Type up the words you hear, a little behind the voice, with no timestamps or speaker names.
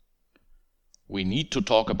We need to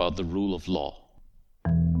talk about the rule of law.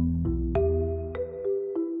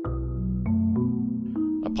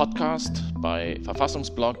 A podcast by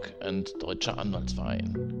Verfassungsblog and Deutscher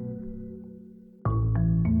Anwaltsverein.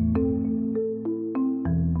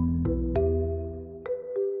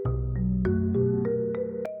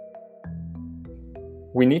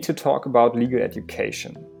 We need to talk about legal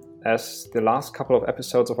education. As the last couple of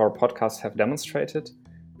episodes of our podcast have demonstrated,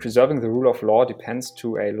 preserving the rule of law depends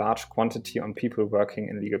to a large quantity on people working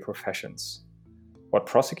in legal professions. What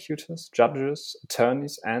prosecutors, judges,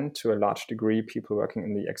 attorneys, and to a large degree people working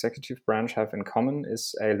in the executive branch have in common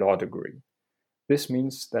is a law degree. This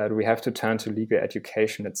means that we have to turn to legal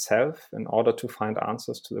education itself in order to find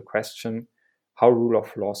answers to the question how rule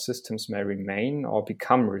of law systems may remain or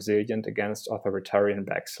become resilient against authoritarian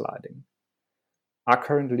backsliding. Are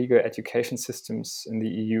current legal education systems in the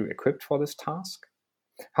EU equipped for this task?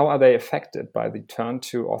 How are they affected by the turn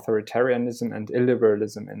to authoritarianism and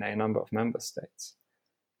illiberalism in a number of member states?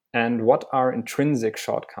 And what are intrinsic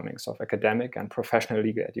shortcomings of academic and professional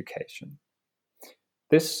legal education?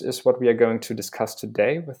 This is what we are going to discuss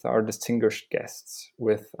today with our distinguished guests,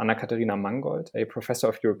 with Anna-Katharina Mangold, a professor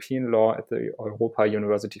of European law at the Europa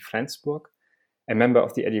University Flensburg, a member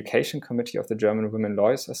of the Education Committee of the German Women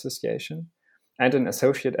Lawyers Association, and an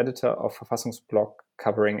associate editor of Verfassungsblog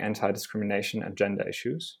covering anti-discrimination and gender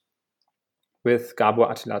issues. With Gabor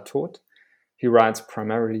Attila Todt, he writes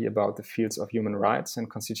primarily about the fields of human rights and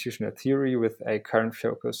constitutional theory with a current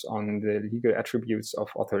focus on the legal attributes of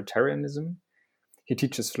authoritarianism. He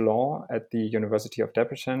teaches law at the University of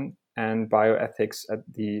Debrecen and bioethics at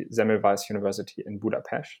the Semmelweis University in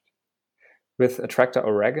Budapest. With Attractor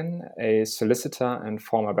O'Regan, a solicitor and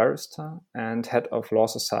former barrister and head of Law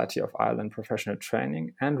Society of Ireland professional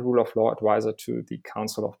training and rule of law advisor to the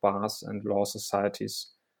Council of Bars and Law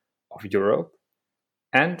Societies of Europe.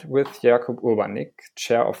 And with Jakub Urbanik,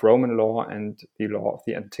 chair of Roman law and the law of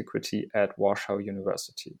the antiquity at Warsaw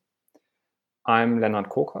University. I'm Lennart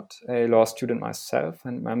Kokot, a law student myself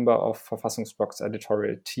and member of Verfassungsblog's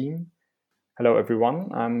editorial team. Hello,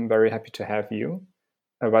 everyone. I'm very happy to have you.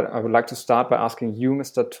 But I would like to start by asking you,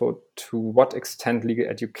 Mr. Todt, to what extent legal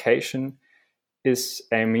education is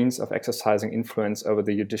a means of exercising influence over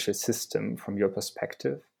the judicial system from your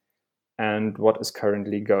perspective, and what is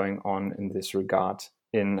currently going on in this regard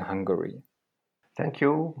in Hungary? Thank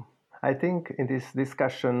you. I think in this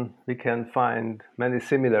discussion we can find many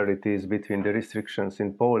similarities between the restrictions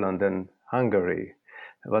in Poland and Hungary.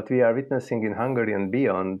 What we are witnessing in Hungary and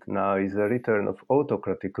beyond now is a return of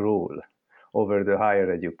autocratic rule over the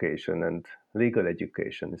higher education and legal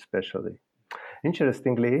education especially.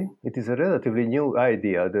 Interestingly, it is a relatively new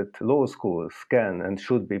idea that law schools can and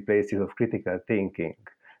should be places of critical thinking,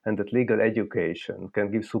 and that legal education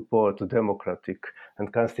can give support to democratic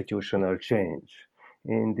and constitutional change.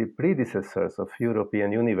 In the predecessors of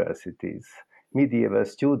European universities, medieval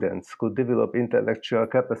students could develop intellectual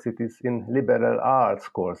capacities in liberal arts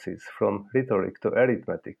courses from rhetoric to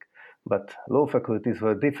arithmetic, but law faculties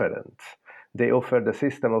were different. They offered a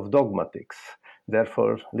system of dogmatics.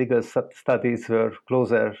 Therefore, legal studies were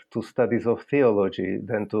closer to studies of theology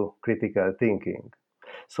than to critical thinking.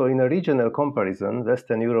 So in a regional comparison,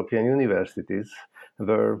 Western European universities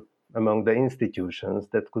were among the institutions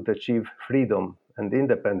that could achieve freedom and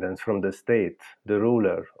independence from the state, the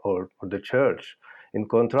ruler, or the church. In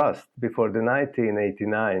contrast, before the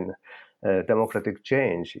 1989 democratic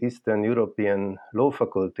change, Eastern European law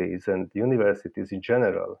faculties and universities in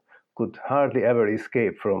general could hardly ever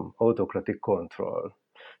escape from autocratic control.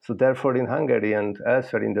 So therefore, in Hungary and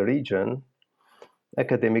elsewhere in the region,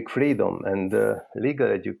 academic freedom and legal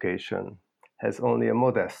education has only a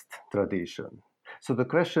modest tradition. So the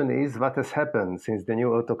question is, what has happened since the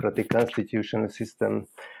new autocratic constitutional system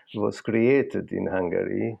was created in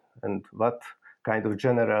Hungary, and what kind of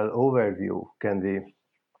general overview can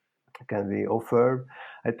we offer?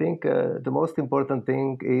 I think the most important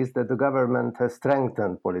thing is that the government has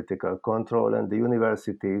strengthened political control, and the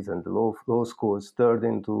universities and the law schools turned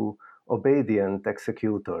into obedient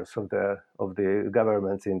executors of the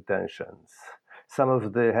government's intentions. Some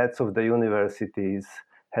of the heads of the universities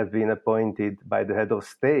have been appointed by the head of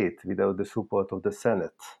state without the support of the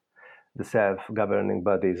Senate, the self-governing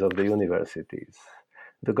bodies of the universities.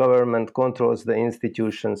 The government controls the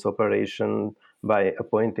institution's operation by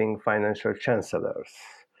appointing financial chancellors.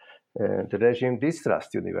 The regime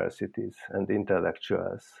distrusts universities and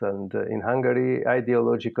intellectuals. And in Hungary,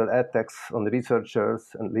 ideological attacks on researchers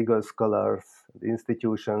and legal scholars and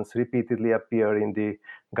institutions repeatedly appear in the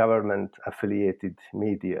government-affiliated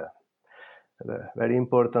media. The very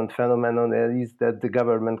important phenomenon is that the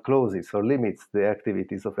government closes or limits the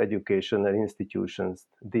activities of educational institutions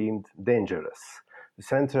deemed dangerous. The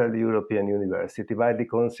Central European University, widely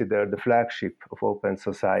considered the flagship of open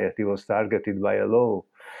society, was targeted by a law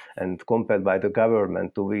and compelled by the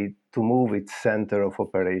government to move its center of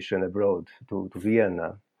operation abroad to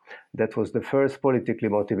Vienna. That was the first politically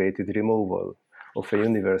motivated removal of a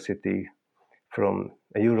university from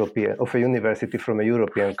a European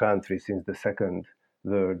country since the Second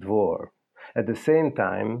World War. At the same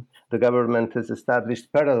time, the government has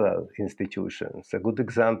established parallel institutions. A good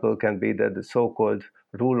example can be that the so-called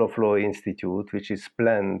Rule of Law Institute, which is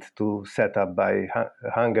planned to set up by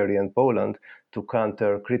Hungary and Poland to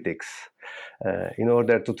counter critics. In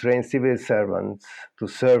order to train civil servants to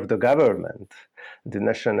serve the government, the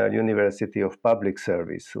National University of Public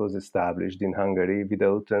Service was established in Hungary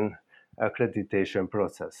without an accreditation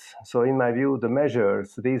process. So in my view,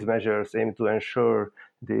 these measures aim to ensure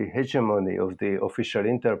the hegemony of the official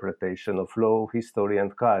interpretation of law, history,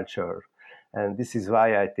 and culture. And this is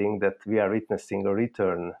why I think that we are witnessing a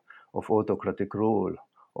return of autocratic rule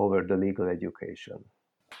over the legal education.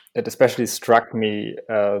 It especially struck me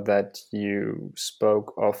that you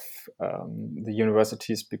spoke of the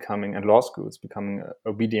universities becoming, and law schools becoming,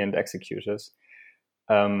 obedient executors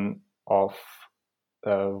of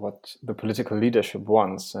what the political leadership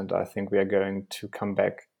wants. And I think we are going to come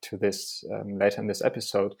back to this later in this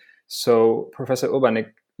episode. So, Professor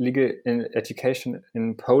Urbanek, legal education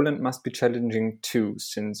in Poland must be challenging too,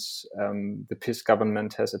 since the PiS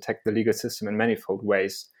government has attacked the legal system in manifold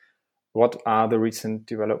ways. What are the recent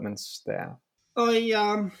developments there?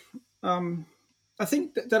 I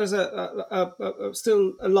think that there is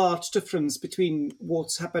still a large difference between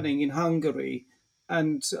what's happening in Hungary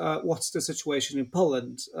and what's the situation in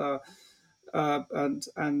Poland.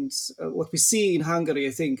 And what we see in Hungary,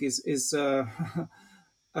 I think, is a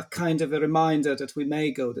kind of a reminder that we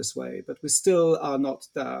may go this way, but we still are not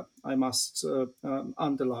there, I must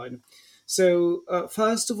underline. So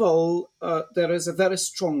first of all, there is a very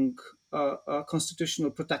strong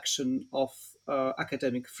constitutional protection of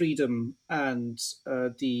academic freedom and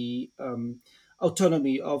the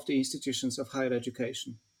autonomy of the institutions of higher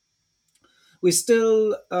education. We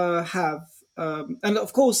still have, and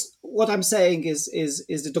of course, what I'm saying is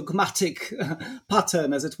the dogmatic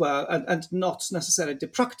pattern, as it were, and not necessarily the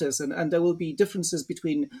practice. And there will be differences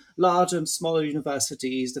between large and smaller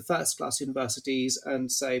universities, the first-class universities,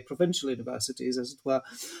 and say provincial universities, as it were.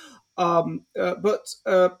 But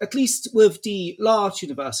at least with the large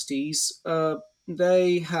universities,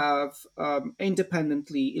 they have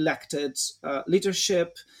independently elected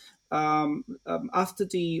leadership. After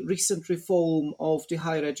the recent reform of the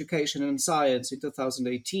higher education and science in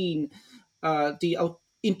 2018, the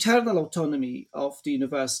internal autonomy of the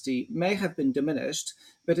university may have been diminished,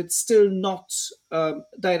 but it's still not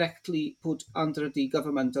directly put under the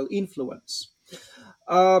governmental influence.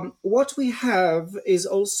 What we have is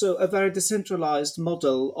also a very decentralized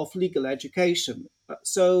model of legal education.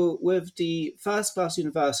 So with the first-class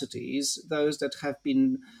universities, those that have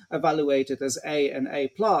been evaluated as A and A+,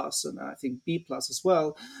 and I think B+ as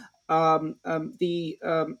well, the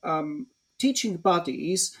teaching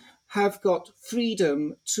bodies have got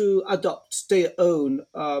freedom to adopt their own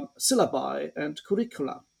syllabi and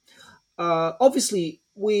curricula. Obviously,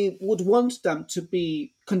 we would want them to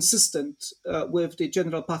be consistent with the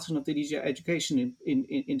general pattern of the legal education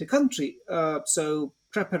in the country. So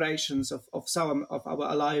preparations of some of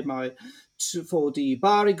our alumni for the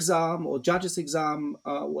bar exam or judges exam,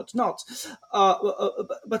 whatnot.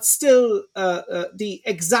 But still, the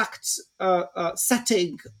exact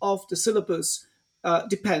setting of the syllabus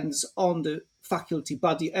depends on the faculty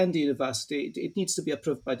body and the university. It needs to be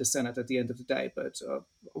approved by the Senate at the end of the day, but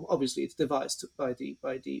obviously it's devised by the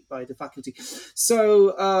faculty.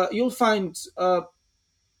 So you'll find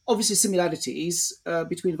obviously similarities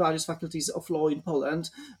between various faculties of law in Poland,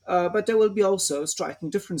 but there will be also striking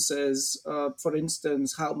differences. For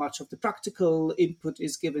instance, how much of the practical input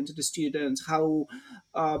is given to the students, how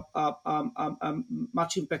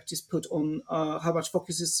much impact is put on, how much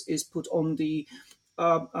focus is put on the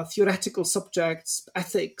theoretical subjects,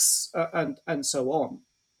 ethics, and so on.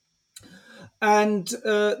 And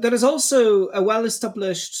there is also a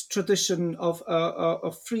well-established tradition of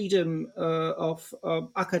freedom of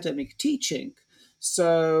academic teaching.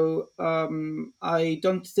 So I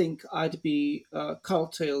don't think I'd be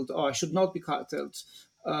curtailed, or I should not be curtailed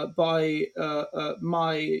by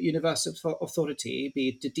my university authority, be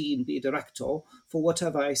it the dean, be it the rector, for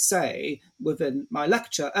whatever I say within my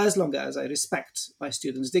lecture, as long as I respect my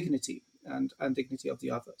students' dignity and dignity of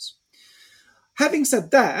the others. Having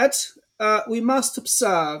said that, we must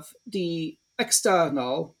observe the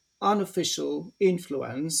external, unofficial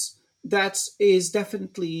influence that is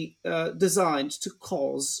definitely designed to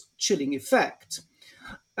cause chilling effect.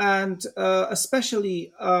 And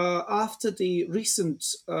especially after the recent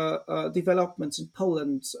developments in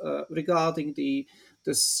Poland regarding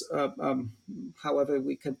this, however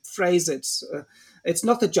we can phrase it, it's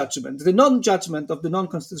not a judgment, the non-judgment of the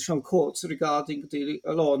non-constitutional courts regarding the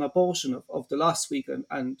law on abortion of the last week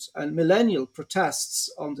and millennial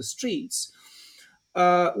protests on the streets,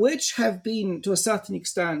 which have been to a certain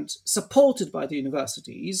extent supported by the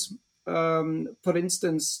universities. For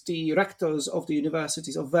instance, the rectors of the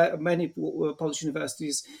universities, of many Polish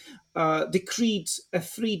universities, decreed a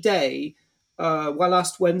free day,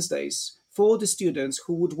 last Wednesdays, for the students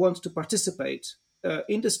who would want to participate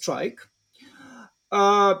in the strike.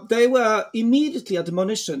 They were immediately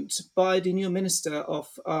admonished by the new Minister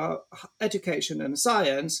of Education and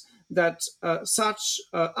Science that such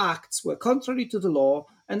acts were contrary to the law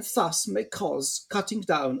and thus may cause cutting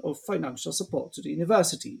down of financial support to the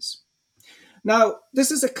universities. Now,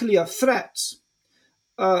 this is a clear threat,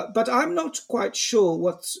 but I'm not quite sure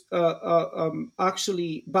what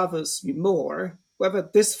actually bothers me more, whether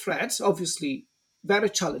this threat, obviously very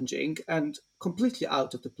challenging and completely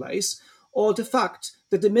out of the place, or the fact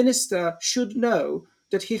that the minister should know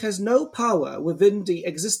that he has no power within the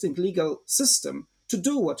existing legal system to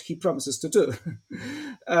do what he promises to do.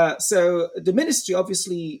 So the ministry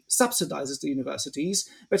obviously subsidizes the universities,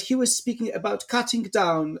 but he was speaking about cutting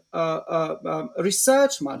down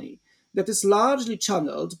research money that is largely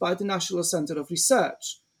channeled by the National Center of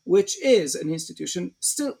Research, which is an institution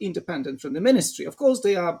still independent from the ministry. Of course,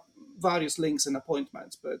 there are various links and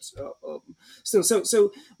appointments, but still.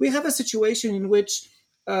 So we have a situation in which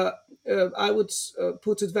I would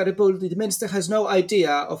put it very boldly, the minister has no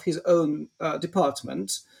idea of his own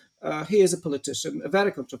department. He is a politician, a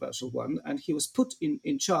very controversial one, and he was put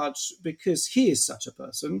in charge because he is such a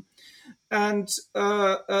person. And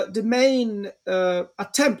the main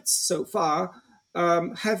attempts so far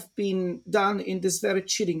have been done in this very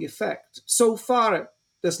chilling effect. So far,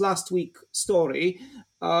 this last week story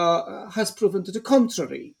has proven to the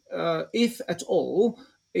contrary. If at all,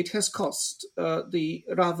 it has caused the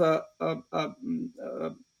rather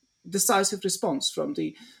decisive response from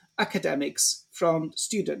the academics, from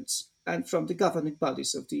students, and from the governing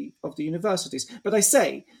bodies of the universities. But I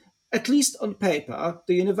say, at least on paper,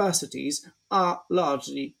 the universities are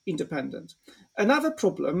largely independent. Another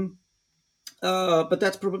problem, but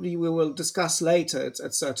that probably we will discuss later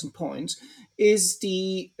at certain point, is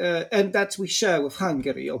the, and that we share with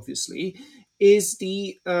Hungary, obviously, is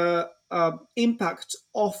the impact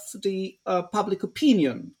of the public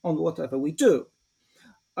opinion on whatever we do.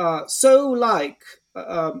 So like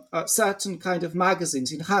certain kind of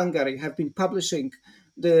magazines in Hungary have been publishing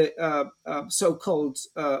the so-called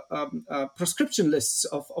prescription lists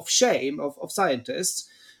of shame of scientists,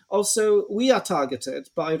 also we are targeted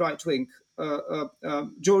by right-wing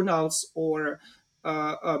journals or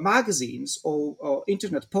magazines or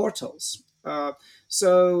internet portals.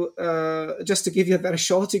 So just to give you a very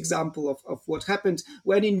short example of what happened,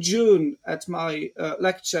 when in June at my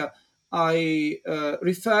lecture, I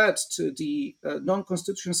referred to the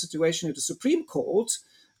non-constitutional situation at the Supreme Court.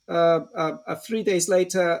 3 days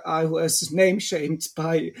later, I was name-shamed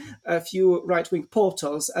by a few right-wing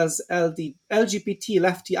portals as the LGBT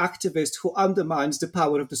lefty activist who undermines the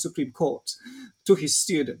power of the Supreme Court to his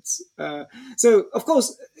students. So, of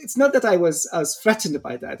course, it's not that I was threatened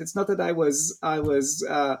by that. It's not that I was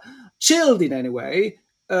chilled in any way,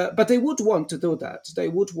 but they would want to do that. They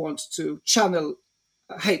would want to channel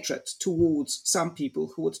hatred towards some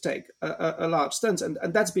people who would take a large stance, and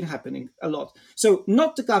that's been happening a lot. So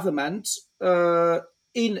not the government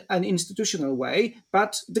in an institutional way,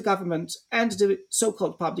 but the government and the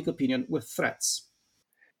so-called public opinion with threats.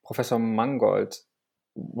 Professor Mangold,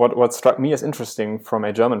 what struck me as interesting from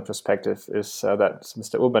a German perspective is that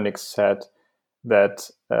Mr. Urbanik said that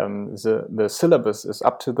the syllabus is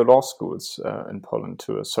up to the law schools in Poland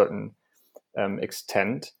to a certain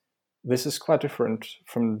extent. This is quite different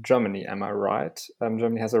from Germany, am I right?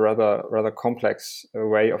 Germany has a rather complex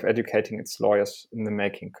way of educating its lawyers in the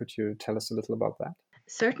making. Could you tell us a little about that?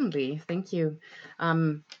 Certainly, thank you.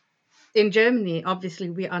 In Germany, obviously,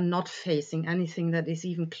 we are not facing anything that is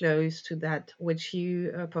even close to that which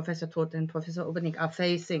you, Professor Todt and Professor Urbanik, are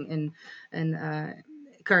facing in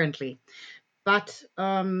currently. But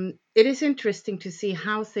it is interesting to see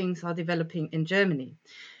how things are developing in Germany.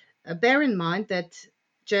 Bear in mind that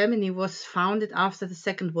Germany was founded after the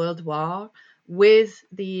Second World War with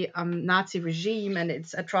the Nazi regime and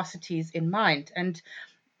its atrocities in mind. And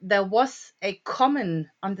there was a common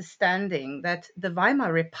understanding that the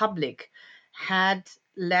Weimar Republic had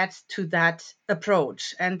led to that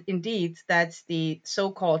approach, and indeed that the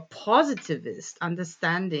so-called positivist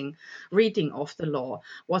understanding reading of the law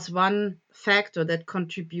was one factor that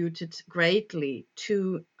contributed greatly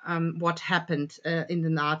to what happened in the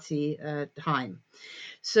Nazi time.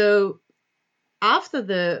 So after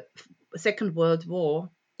the Second World War,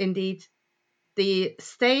 indeed, the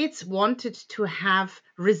states wanted to have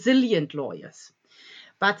resilient lawyers,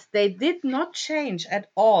 but they did not change at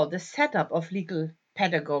all the setup of legal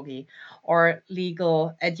pedagogy or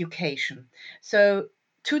legal education. So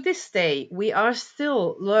to this day, we are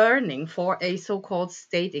still learning for a so-called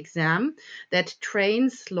state exam that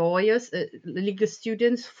trains lawyers, legal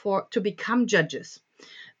students to become judges.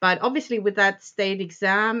 But obviously, with that state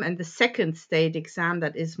exam and the second state exam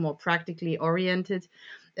that is more practically oriented,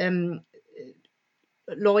 um,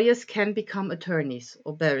 lawyers can become attorneys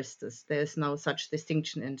or barristers. There is no such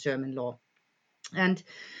distinction in German law. And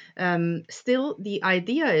still, the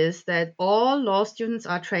idea is that all law students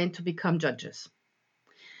are trained to become judges.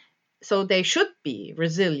 So they should be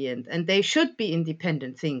resilient and they should be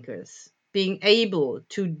independent thinkers, being able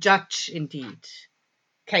to judge, indeed,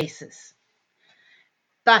 cases.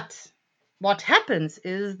 But what happens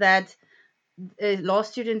is that law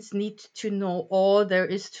students need to know all there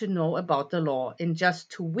is to know about the law in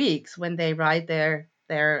just 2 weeks when they write their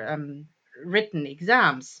written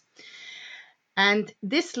exams. And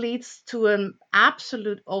this leads to an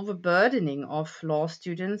absolute overburdening of law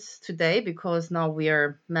students today, because now we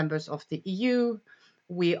are members of the EU.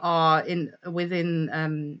 We are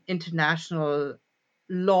within international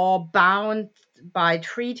law bound by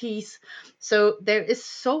treaties. So there is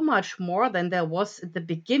so much more than there was at the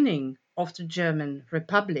beginning of the German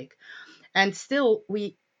Republic. And still,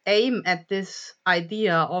 we aim at this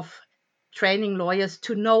idea of training lawyers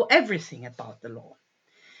to know everything about the law.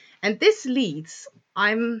 And this leads,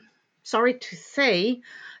 I'm sorry to say,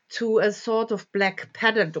 to a sort of black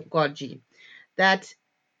pedagogy that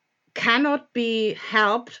cannot be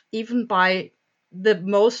helped even by the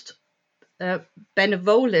most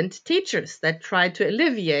benevolent teachers that try to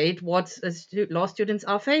alleviate what law students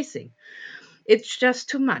are facing. It's just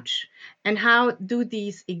too much. And how do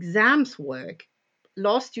these exams work?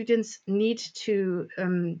 Law students need to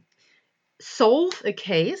solve a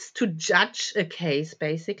case, to judge a case,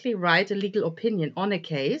 basically, write a legal opinion on a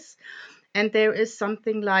case. And there is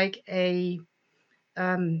something like a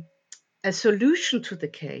solution to the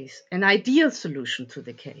case, an ideal solution to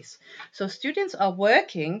the case. So students are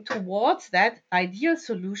working towards that ideal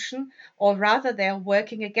solution, or rather they're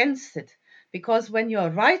working against it. Because when you're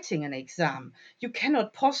writing an exam, you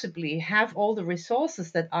cannot possibly have all the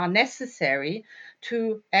resources that are necessary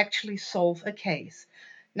to actually solve a case.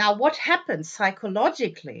 Now, what happens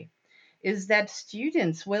psychologically is that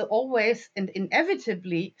students will always and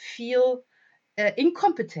inevitably feel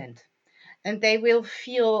incompetent, and they will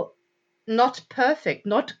feel not perfect,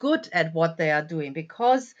 not good at what they are doing,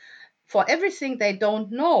 because for everything they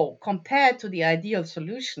don't know compared to the ideal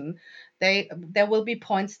solution, there will be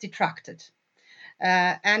points detracted.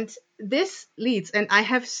 And this leads, and I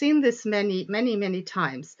have seen this many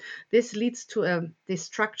times, this leads to a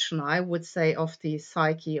destruction, I would say, of the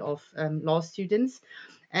psyche of law students.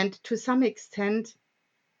 And to some extent,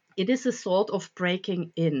 it is a sort of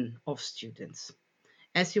breaking in of students.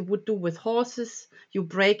 As you would do with horses, you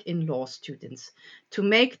break in law students to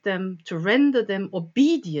render them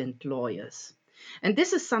obedient lawyers. And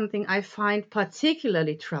this is something I find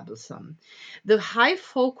particularly troublesome. The high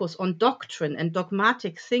focus on doctrine and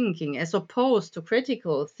dogmatic thinking, as opposed to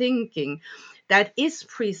critical thinking, that is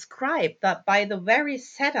prescribed by the very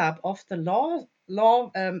setup of the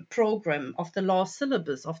law program, of the law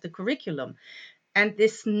syllabus, of the curriculum. And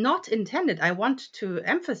this not intended, I want to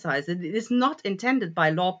emphasize it is not intended by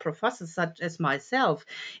law professors such as myself.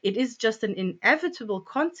 It is just an inevitable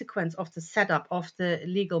consequence of the setup of the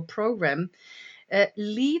legal program,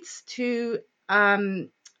 leads to a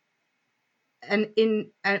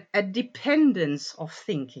dependence of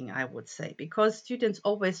thinking, I would say, because students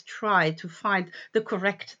always try to find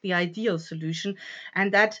the ideal solution,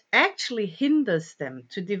 and that actually hinders them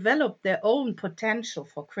to develop their own potential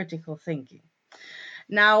for critical thinking.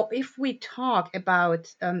 Now, if we talk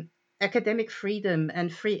about academic freedom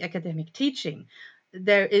and free academic teaching,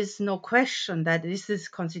 there is no question that this is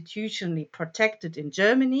constitutionally protected in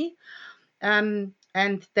Germany. And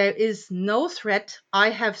there is no threat, I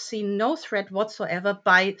have seen no threat whatsoever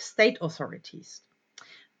by state authorities.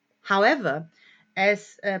 However,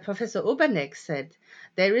 as Professor Urbanek said,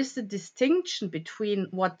 there is a distinction between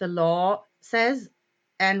what the law says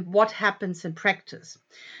and what happens in practice.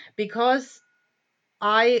 Because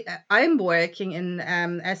I'm working in,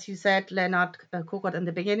 as you said, Leonard Kokot in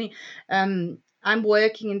the beginning, I'm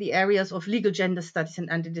working in the areas of legal gender studies and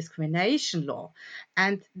anti-discrimination law.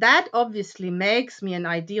 And that obviously makes me an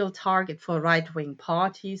ideal target for right-wing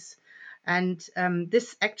parties. And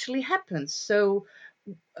this actually happens. So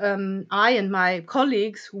I and my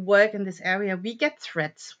colleagues who work in this area, we get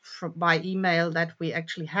threats by email that we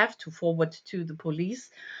actually have to forward to the police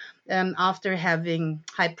after having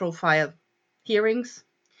high-profile hearings.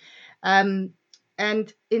 And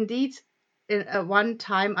indeed, one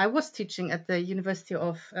time I was teaching at the University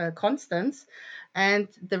of Constance, and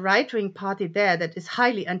the right-wing party there that is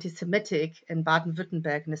highly anti-Semitic in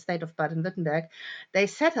Baden-Württemberg, in the state of Baden-Württemberg, they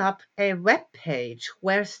set up a web page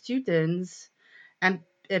where students and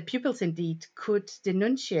pupils indeed could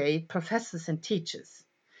denunciate professors and teachers.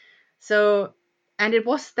 So, and it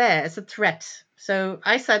was there as a threat. So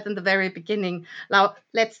I said in the very beginning, now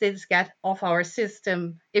let's just get off our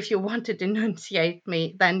system. If you want to denunciate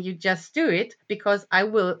me, then you just do it, because I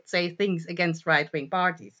will say things against right-wing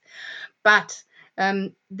parties. But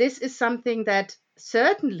this is something that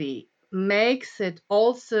certainly makes it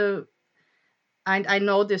also, and I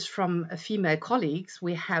know this from female colleagues,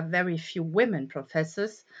 we have very few women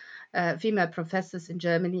professors, female professors in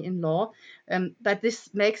Germany in law, but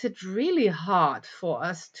this makes it really hard for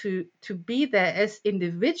us to be there as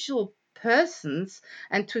individual persons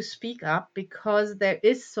and to speak up, because there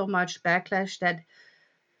is so much backlash that,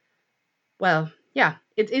 well, yeah,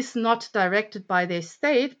 it is not directed by the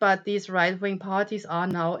state, but these right-wing parties are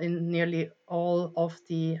now in nearly all of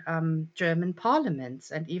the German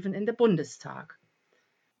parliaments and even in the Bundestag.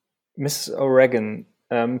 Mrs. O'Regan,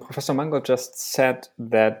 Professor Mangold just said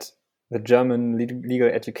that the German legal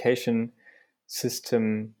education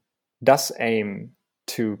system does aim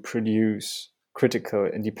to produce critical,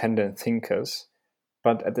 independent thinkers,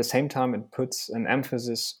 but at the same time it puts an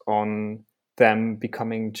emphasis on them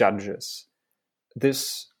becoming judges.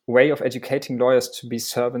 This way of educating lawyers to be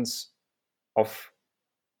servants of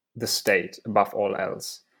the state above all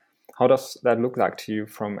else, how does that look like to you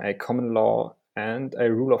from a common law and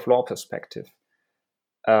a rule of law perspective?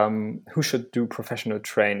 Who should do professional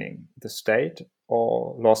training, the state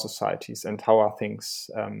or law societies, and how are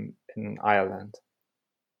things in Ireland?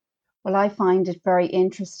 Well, I find it very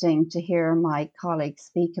interesting to hear my colleagues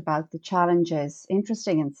speak about the challenges,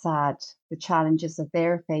 interesting and sad, the challenges that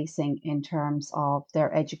they're facing in terms of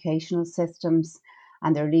their educational systems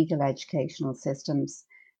and their legal educational systems,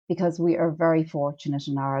 because we are very fortunate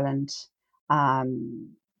in Ireland.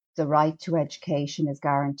 The right to education is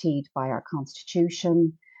guaranteed by our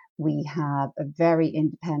constitution. We have a very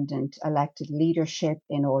independent elected leadership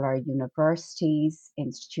in all our universities,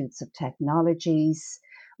 institutes of technologies.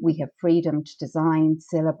 We have freedom to design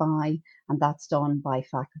syllabi, and that's done by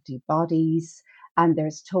faculty bodies, and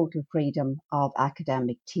there's total freedom of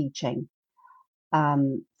academic teaching.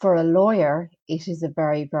 For a lawyer, it is a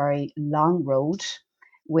very, very long road,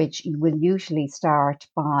 which will usually start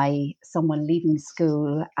by someone leaving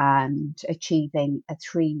school and achieving a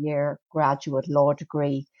 3-year graduate law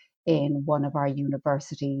degree in one of our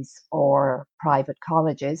universities or private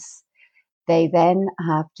colleges. They then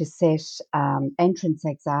have to sit entrance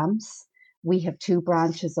exams. We have 2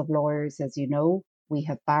 branches of lawyers, as you know. We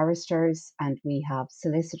have barristers and we have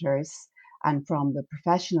solicitors. And from the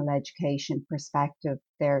professional education perspective,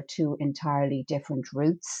 they're 2 entirely different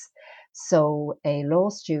routes. So a law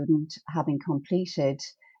student, having completed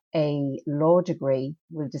a law degree,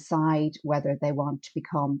 will decide whether they want to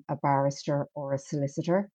become a barrister or a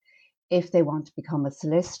solicitor. If they want to become a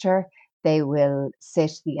solicitor, they will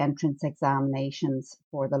sit the entrance examinations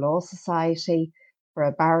for the Law Society. For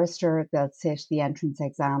a barrister, they'll sit the entrance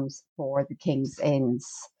exams for the King's Inns.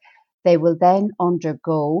 They will then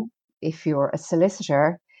undergo, if you're a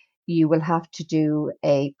solicitor, you will have to do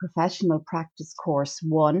a professional practice course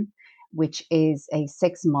 1, which is a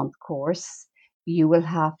 6-month course. You will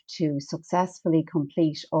have to successfully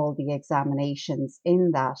complete all the examinations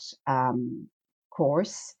in that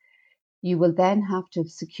course. You will then have to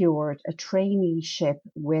have secured a traineeship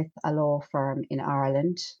with a law firm in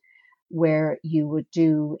Ireland, where you would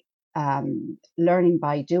do learning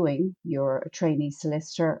by doing. You're a trainee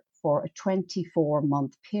solicitor for a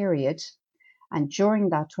 24-month period. And during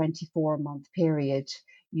that 24-month period,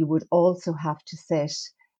 you would also have to sit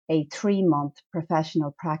a 3-month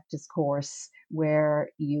professional practice course where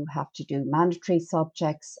you have to do mandatory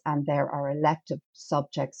subjects and there are elective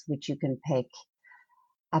subjects which you can pick.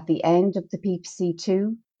 At the end of the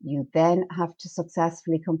PPC2, you then have to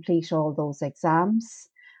successfully complete all those exams.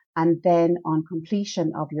 And then on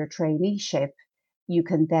completion of your traineeship, you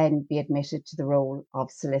can then be admitted to the role of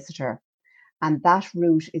solicitor. And that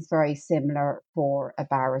route is very similar for a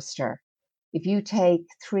barrister. If you take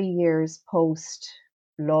 3 years post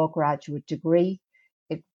law graduate degree,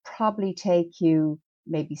 it probably take you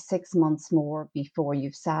maybe 6 months more before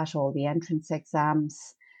you've sat all the entrance exams.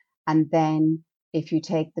 And then if you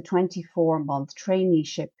take the 24-month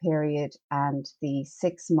traineeship period and the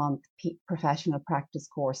 6-month professional practice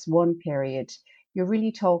course 1 period, you're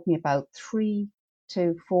really talking about 3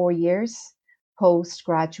 to 4 years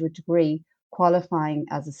postgraduate degree qualifying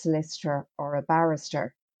as a solicitor or a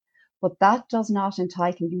barrister. But that does not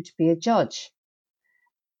entitle you to be a judge.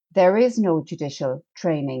 There is no judicial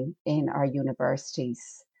training in our universities.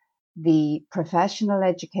 The professional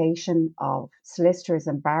education of solicitors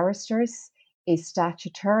and barristers is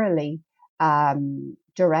statutorily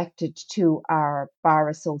directed to our bar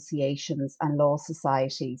associations and law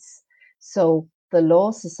societies. So the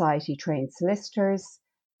Law Society trains solicitors,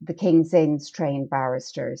 the King's Inns train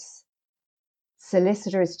barristers.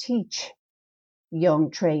 Solicitors teach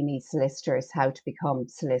young trainee solicitors how to become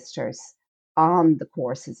solicitors on the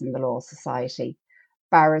courses in the Law Society.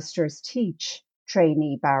 Barristers teach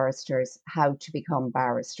trainee barristers how to become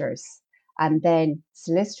barristers. And then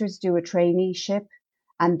solicitors do a traineeship,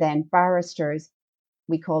 and then barristers,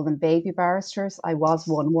 we call them baby barristers, I was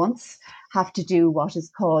one once, have to do what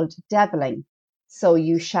is called deviling. So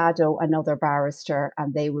you shadow another barrister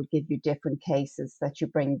and they will give you different cases that you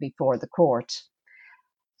bring before the court.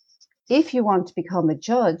 If you want to become a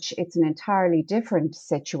judge, it's an entirely different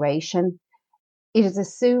situation. It is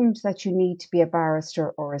assumed that you need to be a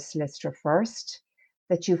barrister or a solicitor first,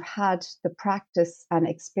 that you've had the practice and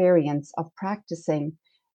experience of practicing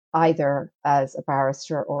either as a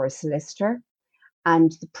barrister or a solicitor.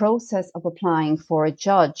 And the process of applying for a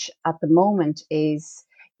judge at the moment is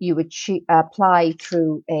you would apply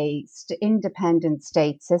through a independent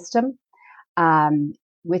state system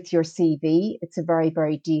with your CV. It's a very,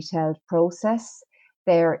 very detailed process.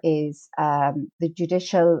 There is the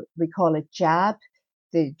judicial, we call it JAB,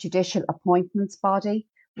 the Judicial Appointments Body,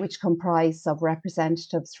 which comprises of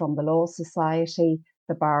representatives from the Law Society,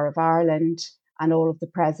 the Bar of Ireland, and all of the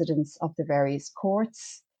presidents of the various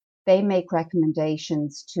courts. They make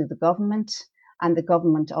recommendations to the government, and the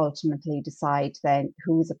government ultimately decide then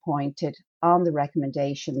who is appointed on the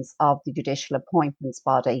recommendations of the Judicial Appointments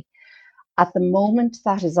Body. At the moment,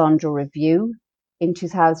 that is under review. In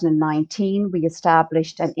 2019, we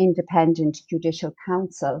established an independent judicial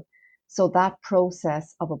council. So that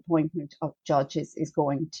process of appointment of judges is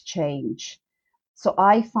going to change. So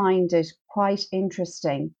I find it quite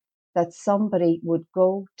interesting that somebody would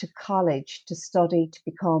go to college to study to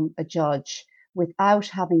become a judge without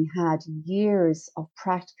having had years of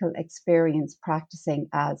practical experience practicing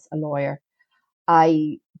as a lawyer.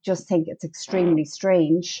 I just think it's extremely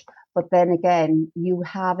strange. But then again, you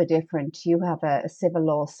have a civil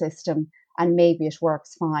law system, and maybe it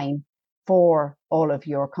works fine for all of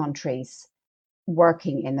your countries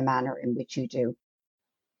working in the manner in which you do.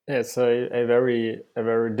 It's a very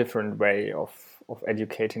different way of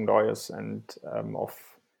educating lawyers and of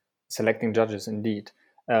selecting judges indeed.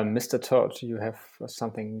 Mr. Todd, you have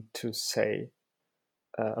something to say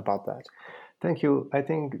about that. Thank you. I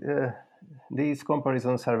think these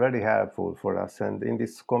comparisons are very helpful for us, and in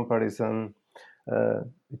this comparison,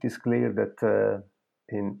 it is clear that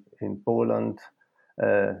in Poland,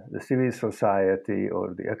 the civil society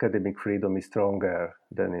or the academic freedom is stronger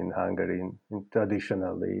than in Hungary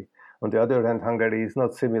traditionally. On the other hand, Hungary is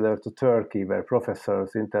not similar to Turkey, where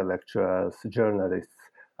professors, intellectuals, journalists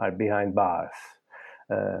are behind bars.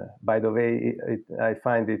 By the way, I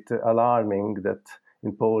find it alarming that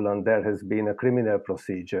in Poland there has been a criminal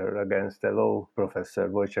procedure against a law professor,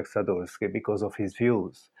 Wojciech Sadurski, because of his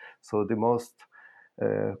views. So the most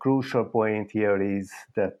crucial point here is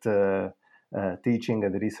that teaching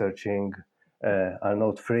and researching are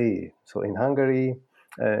not free. So in Hungary,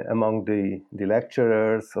 among the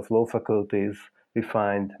lecturers of law faculties, we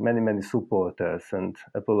find many supporters and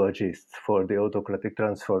apologists for the autocratic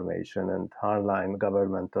transformation and hardline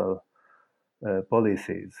governmental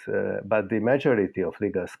policies. But the majority of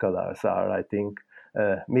legal scholars are, I think,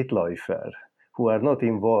 Mitläufer, who are not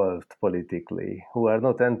involved politically, who are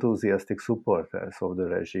not enthusiastic supporters of the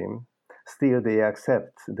regime. Still, they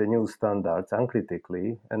accept the new standards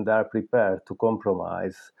uncritically and are prepared to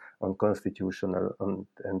compromise on constitutional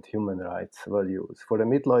and human rights values. For a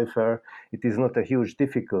Mitläufer, it is not a huge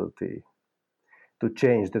difficulty to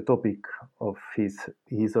change the topic of his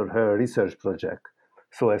or her research project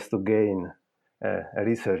so as to gain a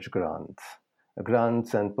research grant.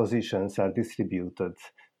 Grants and positions are distributed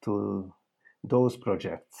to those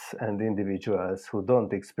projects and individuals who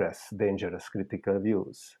don't express dangerous critical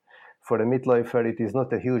views. For a Mitläufer, it is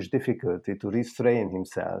not a huge difficulty to restrain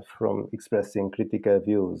himself from expressing critical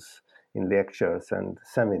views in lectures and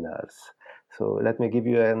seminars. So let me give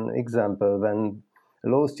you an example. When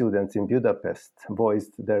law students in Budapest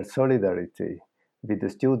voiced their solidarity with the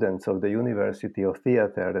students of the University of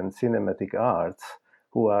Theatre and Cinematic Arts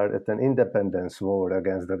who are at an independence war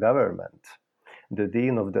against the government, the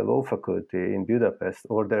dean of the law faculty in Budapest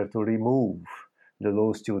ordered to remove the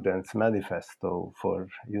law students' manifesto for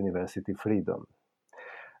university freedom.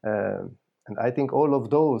 And I think all of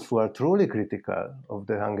those who are truly critical of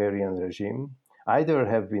the Hungarian regime either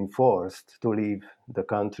have been forced to leave the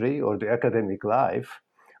country or the academic life,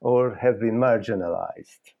 or have been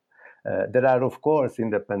marginalized. There are, of course,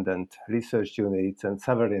 independent research units and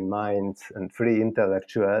sovereign minds and free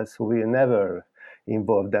intellectuals who will never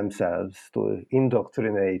involve themselves to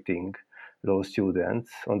indoctrinating law students.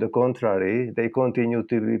 On the contrary, they continue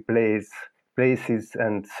to be places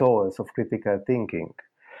and source of critical thinking.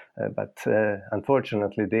 But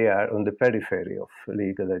unfortunately, they are on the periphery of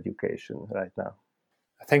legal education right now.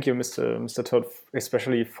 Thank you, Mr. Todt,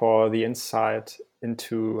 especially for the insight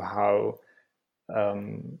into how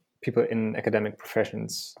people in academic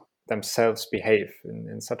professions themselves behave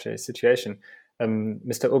in such a situation.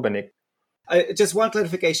 Mr. Urbanik. Just one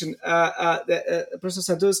clarification. Professor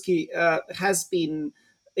Sadurski has been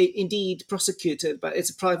indeed prosecuted, but it's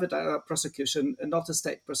a private prosecution, not a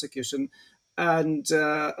state prosecution. And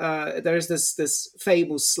there is this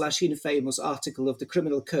famous/infamous article of the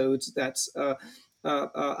Criminal Code that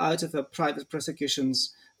out of private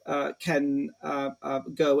prosecutions can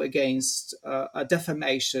go against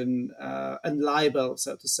defamation and libel,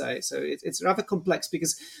 so to say. So it's rather complex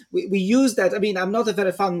because we use that. I mean, I'm not a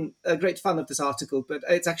great fan of this article, but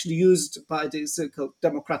it's actually used by the so-called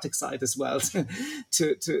democratic side as well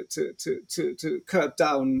to curb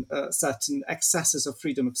down certain excesses of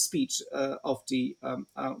freedom of speech of the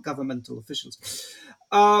governmental officials.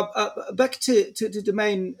 Back to the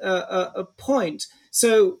main point.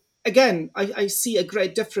 So, again, I see a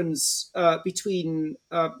great difference between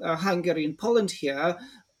Hungary and Poland here.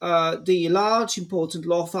 The large, important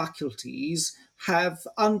law faculties have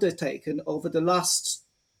undertaken over the last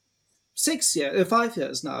 5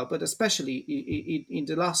 years now, but especially in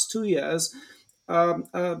the last 2 years,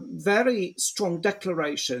 very strong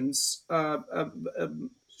declarations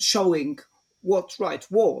showing what right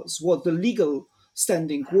was, what the legal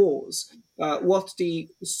standing was, what the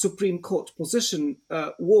Supreme Court position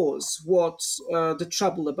was, what the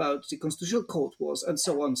trouble about the Constitutional Court was, and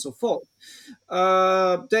so on and so forth. They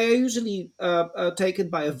are usually taken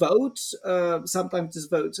by a vote. Sometimes these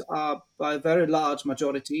votes are by a very large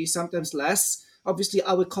majority, sometimes less. Obviously,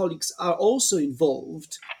 our colleagues are also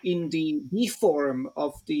involved in the reform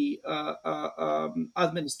of the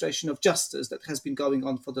administration of justice that has been going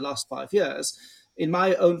on for the last 5 years. In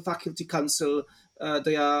my own faculty council,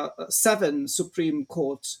 there are 7 Supreme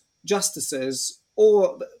Court justices,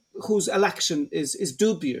 or whose election is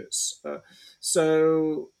dubious.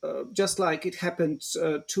 So just like it happened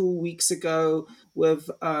 2 weeks ago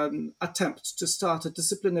with an attempt to start a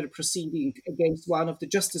disciplinary proceeding against one of the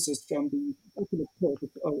justices from the Appellate Court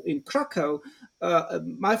in Krakow,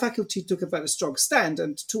 my faculty took a very strong stand,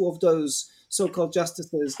 and 2 of those so-called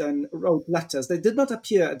justices then wrote letters. They did not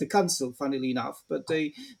appear at the council, funnily enough, but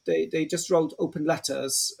they just wrote open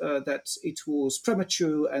letters that it was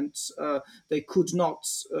premature and they could not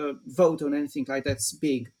vote on anything like that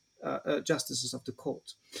being justices of the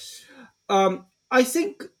court. I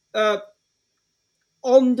think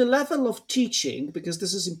on the level of teaching, because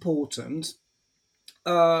this is important,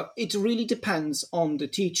 it really depends on the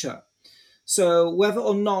teacher. So whether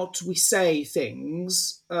or not we say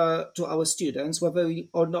things to our students, whether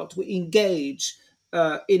or not we engage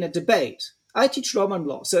in a debate. I teach Roman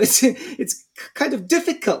law, so it's kind of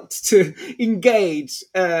difficult to engage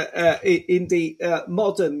in the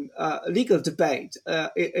modern legal debate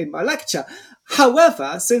in my lecture.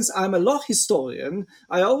 However, since I'm a law historian,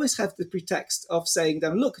 I always have the pretext of saying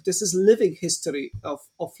them, look, this is living history of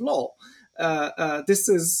law. This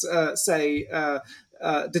is,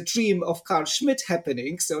 the dream of Carl Schmitt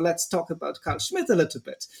happening. So let's talk about Carl Schmitt a little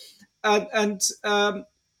bit. And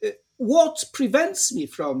what prevents me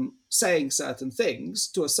from saying certain things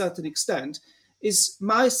to a certain extent is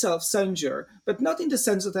my self-censure, but not in the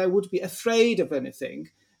sense that I would be afraid of anything.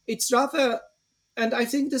 It's rather, and I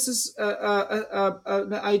think this is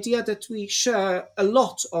an idea that we share a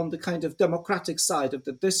lot on the kind of democratic side of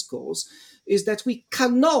the discourse, is that we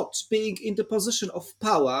cannot, being in the position of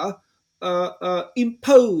power,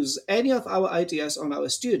 impose any of our ideas on our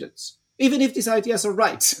students. even if these ideas are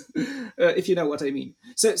right, if you know what I mean.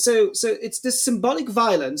 So it's this symbolic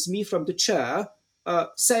violence, me from the chair,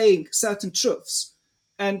 saying certain truths,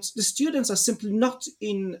 and the students are simply not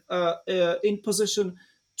in position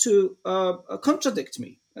to contradict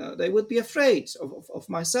me. They would be afraid of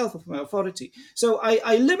myself, of my authority. So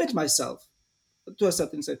I limit myself to a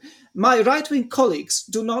certain extent. My right-wing colleagues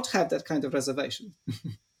do not have that kind of reservation.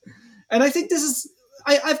 And I think this is,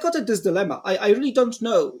 I've got this dilemma. I really don't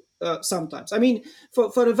know sometimes. I mean,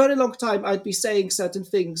 for a very long time, I'd be saying certain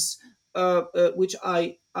things which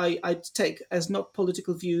I'd take as not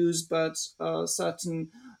political views, but certain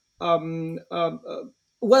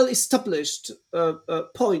well-established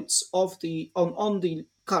points of on the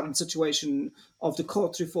current situation of the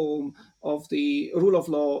court reform, of the rule of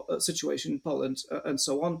law situation in Poland, and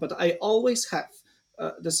so on. But I always have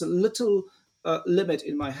this little limit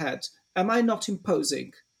in my head. Am I not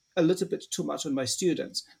imposing a little bit too much on my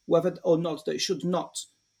students, whether or not they should not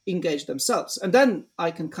engage themselves? And then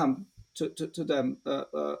I can come to them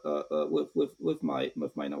with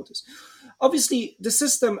my notice. Obviously, the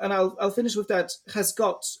system, and I'll finish with that, has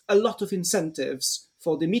got a lot of incentives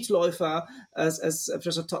for the Mitläufer, as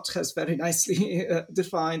Professor Todt has very nicely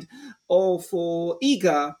defined, or for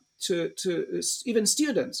eager to even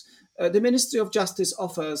students. The Ministry of Justice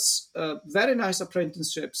offers very nice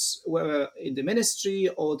apprenticeships, whether in the ministry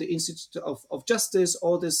or the Institute of Justice,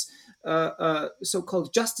 or this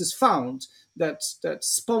so-called Justice Fund that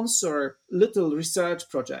sponsor little research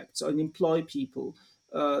projects and employ people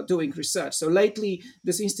doing research. So lately,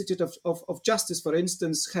 this Institute of Justice, for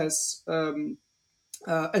instance, has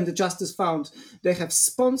and the Justice Fund, they have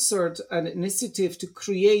sponsored an initiative to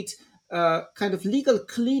create kind of legal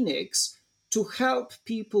clinics to help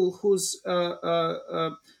people whose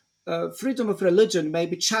freedom of religion may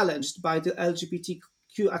be challenged by the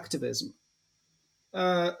LGBTQ activism.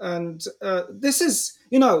 And this is,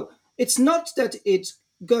 it's not that it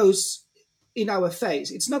goes in our face.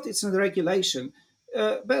 It's not a regulation,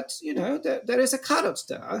 but there is a carrot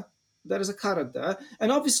there. There is a carrot there,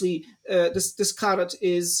 and obviously this carrot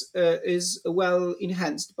is well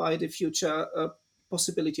enhanced by the future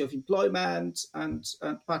possibility of employment and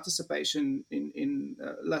participation in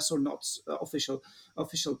less or not official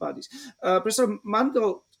bodies. Professor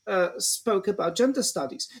Mangold spoke about gender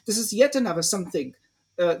studies. This is yet another something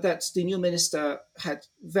that the new minister had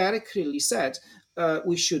very clearly said.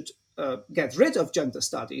 We should get rid of gender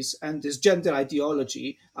studies and this gender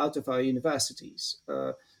ideology out of our universities.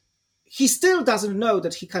 He still doesn't know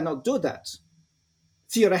that he cannot do that,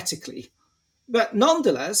 theoretically. But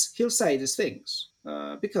nonetheless, he'll say these things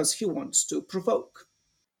because he wants to provoke.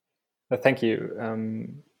 Thank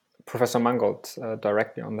you. Professor Mangold,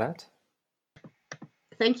 directly on that.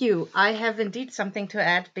 Thank you. I have indeed something to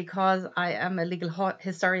add because I am a legal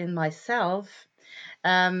historian myself.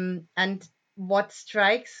 And what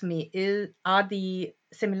strikes me are the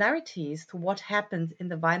similarities to what happened in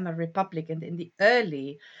the Weimar Republic and in the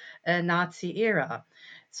early Nazi era.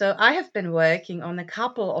 So I have been working on a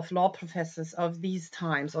couple of law professors of these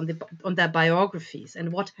times on their biographies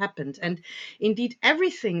and what happened. And indeed,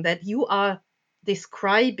 everything that you are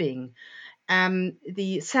describing,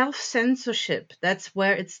 the self-censorship, that's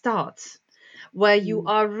where it starts, where you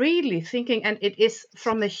are really thinking, and it is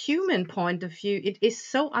from a human point of view, it is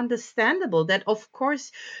so understandable that of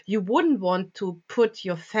course you wouldn't want to put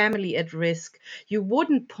your family at risk. You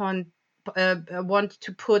wouldn't want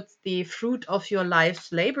to put the fruit of your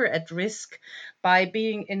life's labor at risk by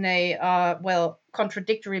being in a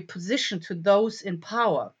contradictory position to those in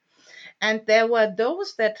power. And there were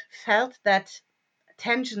those that felt that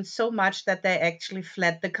tension so much that they actually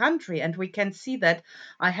fled the country. And we can see that.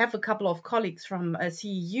 I have a couple of colleagues from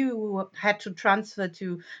CEU who had to transfer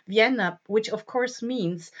to Vienna, which of course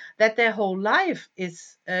means that their whole life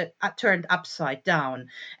is turned upside down.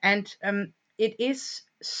 And it is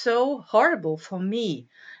so horrible for me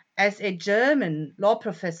as a German law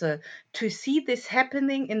professor to see this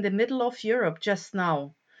happening in the middle of Europe just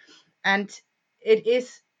now. And it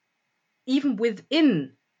is even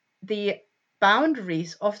within the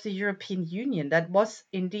boundaries of the European Union that was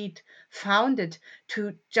indeed founded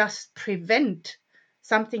to just prevent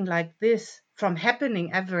something like this from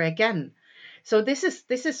happening ever again. So this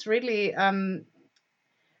is really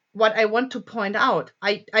what I want to point out.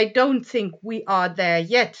 I don't think we are there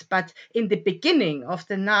yet, but in the beginning of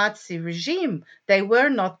the Nazi regime, they were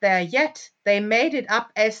not there yet. They made it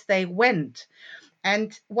up as they went.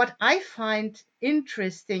 And what I find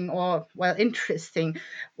interesting, what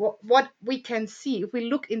we can see if we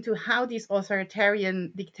look into how these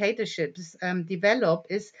authoritarian dictatorships develop,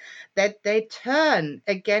 is that they turn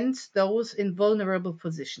against those in vulnerable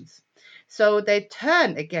positions. So they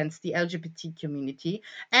turn against the LGBT community,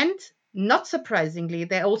 and not surprisingly,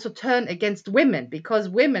 they also turn against women, because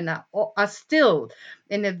women are still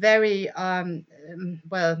in a very in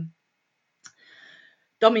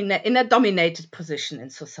a dominated position in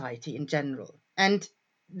society in general. And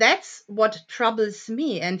that's what troubles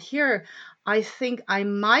me. And here I think I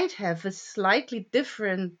might have a slightly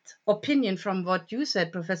different opinion from what you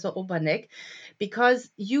said, Professor Oberneck, because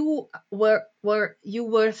you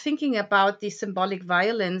were thinking about the symbolic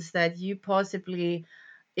violence that you possibly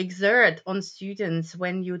exert on students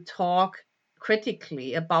when you talk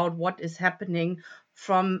critically about what is happening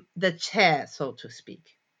from the chair, so to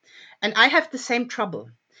speak. And I have the same trouble.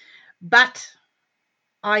 But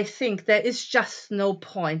I think there is just no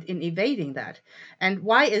point in evading that. And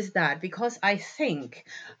why is that? Because I think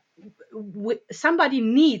somebody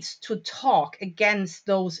needs to talk against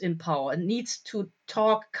those in power, needs to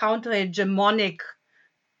talk counter-hegemonic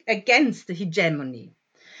against the hegemony.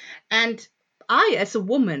 And I, as a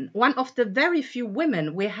woman, one of the very few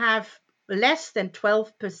women, we have less than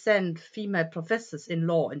 12% female professors in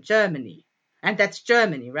law in Germany. And that's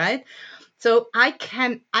Germany, right? So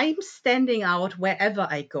I'm standing out wherever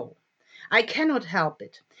I go. I cannot help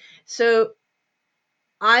it. So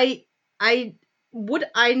I would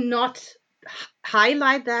I not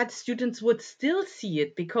highlight that, students would still see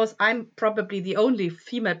it, because I'm probably the only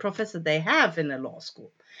female professor they have in a law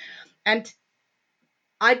school. And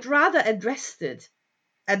I'd rather address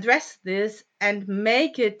this and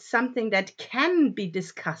make it something that can be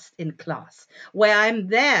discussed in class, where I'm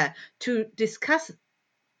there to discuss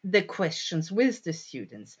the questions with the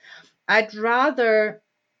students. I'd rather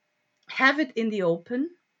have it in the open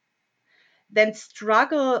than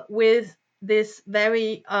struggle with this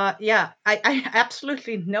very I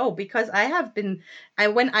absolutely know, because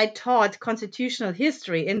when I taught constitutional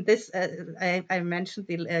history in this I mentioned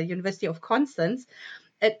the University of Constance,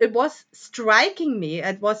 it was striking me.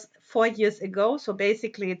 It was 4 years ago. So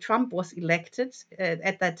basically, Trump was elected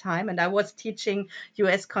at that time, and I was teaching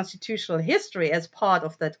US constitutional history as part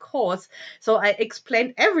of that course. So I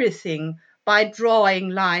explained everything by drawing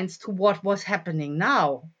lines to what was happening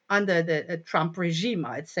now under the Trump regime,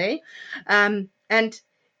 I'd say. And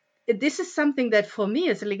this is something that for me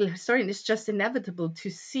as a legal historian is just inevitable to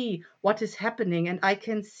see what is happening. And I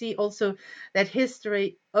can see also that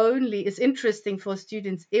history only is interesting for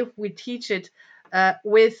students if we teach it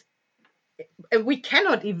we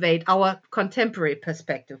cannot evade our contemporary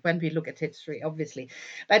perspective when we look at history, obviously.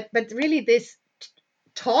 But really this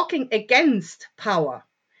talking against power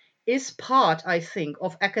is part, I think,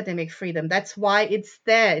 of academic freedom. That's why it's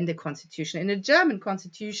there in the Constitution. In the German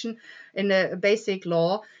Constitution, in the basic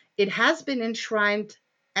law, it has been enshrined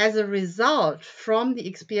as a result from the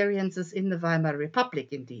experiences in the Weimar Republic,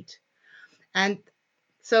 indeed. And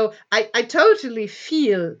so I totally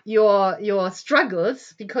feel your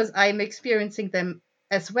struggles, because I'm experiencing them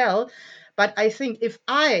as well. But I think if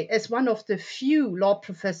I, as one of the few law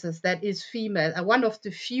professors that is female, and one of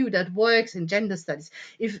the few that works in gender studies,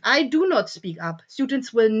 if I do not speak up,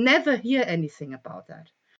 students will never hear anything about that.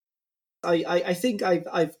 I think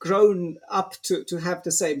I've grown up to have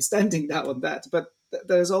the same standing now on that, but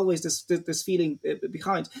there's always this feeling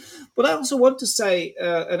behind. But I also want to say,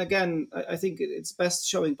 and again, I think it's best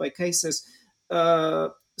showing by cases.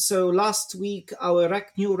 So last week, our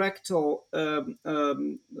new rector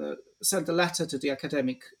sent a letter to the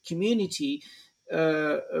academic community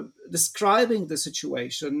describing the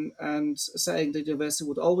situation and saying the university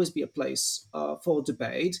would always be a place for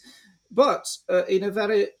debate. But in a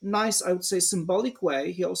very nice, I would say, symbolic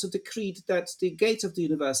way, he also decreed that the gates of the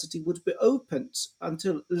university would be opened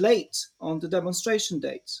until late on the demonstration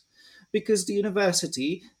date, because the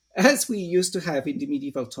university, as we used to have in the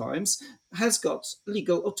medieval times, has got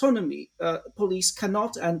legal autonomy. Police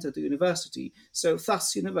cannot enter the university, so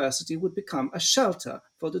thus university would become a shelter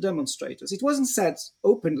for the demonstrators. It wasn't said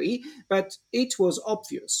openly, but it was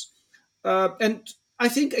obvious. And I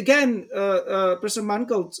think, again, Professor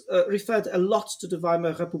Mangold referred a lot to the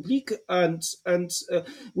Weimar Republic, and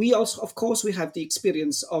we also, of course, we have the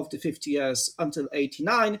experience of the 50 years until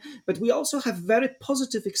 89, but we also have very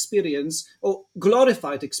positive experience, or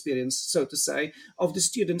glorified experience, so to say, of the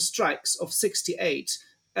student strikes of 68,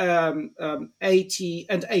 80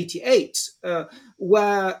 and 88,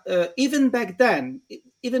 where even back then,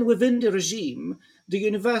 even within the regime, the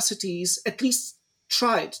universities at least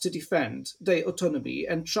tried to defend their autonomy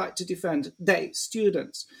and tried to defend their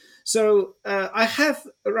students. So I have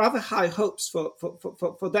rather high hopes for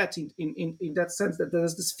that in that sense, that there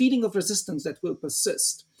is this feeling of resistance that will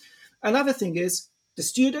persist. Another thing is the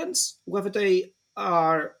students, whether they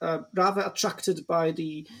are rather attracted by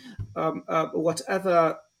the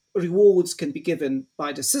whatever rewards can be given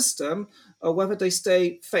by the system, or whether they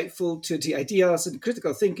stay faithful to the ideas and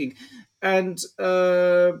critical thinking. And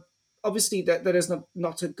obviously, that there is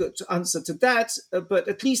not a good answer to that. But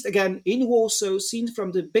at least, again, in Warsaw, seen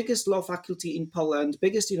from the biggest law faculty in Poland,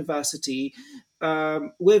 biggest university,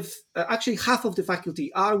 with actually half of the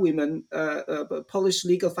faculty are women. Polish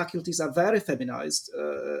legal faculties are very feminized,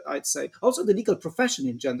 I'd say. Also, the legal profession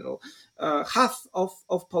in general. Half of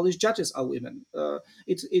Polish judges are women. The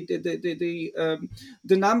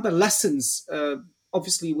number lessens.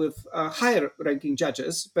 Obviously, with higher ranking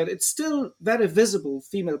judges, but it's still very visible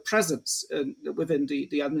female presence within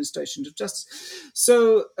the administration of justice.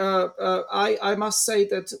 So I must say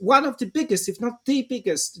that one of the biggest, if not the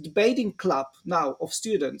biggest, debating club now of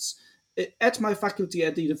students at my faculty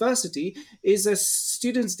at the university is a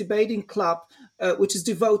students' debating club which is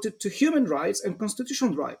devoted to human rights and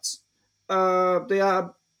constitutional rights. They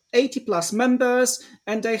are 80 plus members,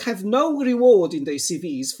 and they have no reward in their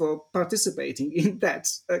CVs for participating in that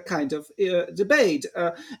kind of debate.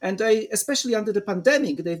 And they, especially under the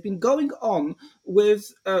pandemic, they've been going on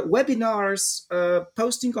with webinars,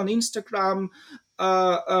 posting on Instagram,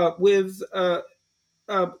 with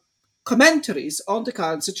commentaries on the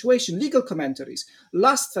current situation, legal commentaries.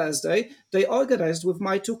 Last Thursday, they organized with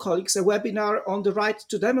my two colleagues a webinar on the right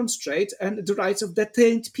to demonstrate and the rights of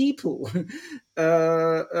detained people.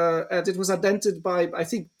 And it was attended by, I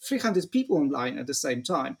think, 300 people online at the same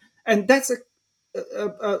time. And that's a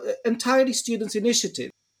entirely students' initiative.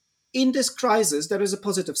 In this crisis, there is a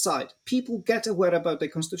positive side. People get aware about their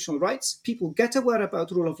constitutional rights. People get aware about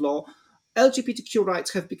rule of law. LGBTQ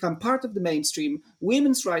rights have become part of the mainstream.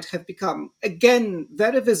 Women's rights have become, again,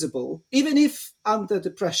 very visible, even if under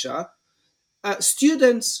the pressure.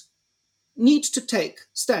 Students need to take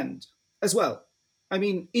stand as well. I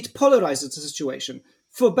mean, it polarizes the situation,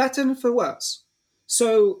 for better and for worse.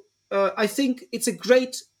 So I think it's a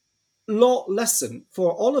great law lesson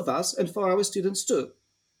for all of us and for our students too.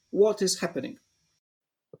 What is happening?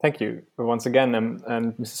 Thank you once again, and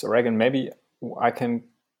Mrs. O'Regan. Maybe I can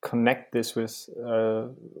connect this with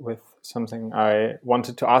something I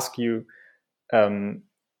wanted to ask you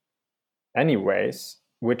anyways,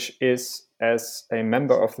 which is, as a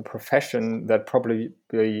member of the profession that probably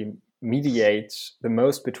mediates the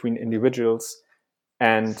most between individuals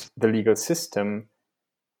and the legal system,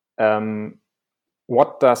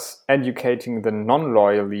 what does educating the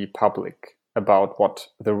non-lawyerly public about what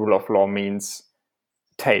the rule of law means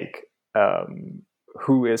take?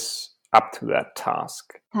 Who is up to that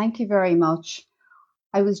task? Thank you very much.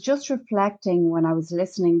 I was just reflecting when I was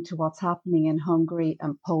listening to what's happening in Hungary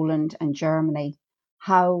and Poland and Germany,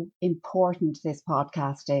 how important this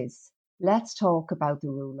podcast is. Let's talk about the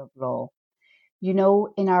rule of law. You know,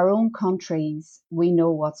 in our own countries, we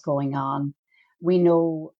know what's going on. We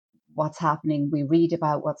know what's happening. We read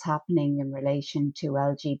about what's happening in relation to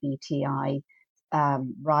LGBTI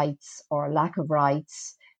rights or lack of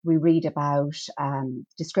rights. We read about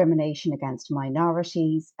discrimination against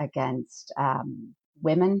minorities, against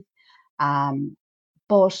women.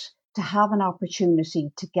 But to have an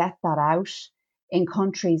opportunity to get that out in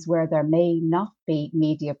countries where there may not be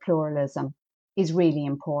media pluralism is really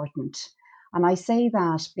important. And I say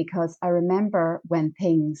that because I remember when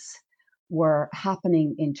things were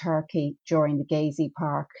happening in Turkey during the Gezi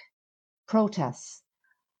Park protests.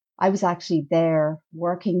 I was actually there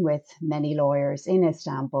working with many lawyers in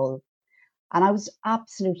Istanbul, and I was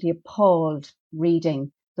absolutely appalled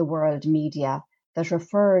reading the world media that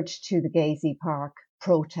referred to the Gezi Park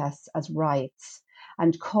protests as riots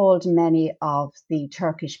and called many of the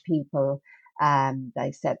Turkish people,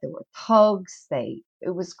 they said they were thugs.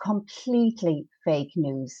 It was completely fake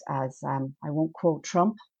news, as I won't quote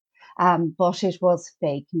Trump, but it was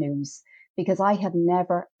fake news because I had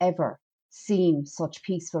never, ever seen such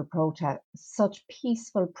peaceful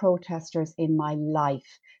protesters in my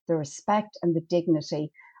life. The respect and the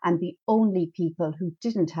dignity, and the only people who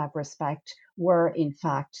didn't have respect were in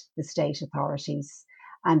fact the state authorities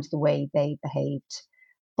and the way they behaved.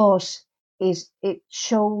 But it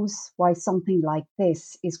shows why something like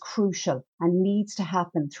this is crucial and needs to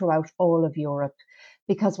happen throughout all of Europe,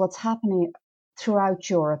 because what's happening throughout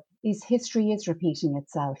Europe is history is repeating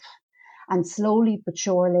itself. And slowly but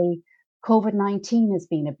surely, COVID-19 has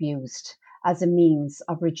been abused as a means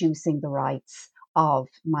of reducing the rights of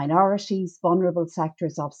minorities, vulnerable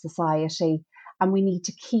sectors of society. And we need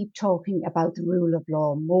to keep talking about the rule of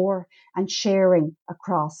law more and sharing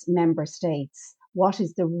across member states what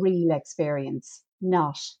is the real experience,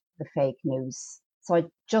 not the fake news. So I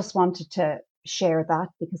just wanted to share that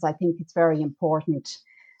because I think it's very important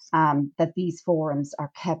that these forums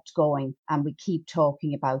are kept going and we keep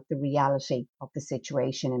talking about the reality of the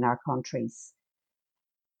situation in our countries.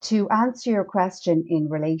 To answer your question in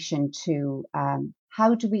relation to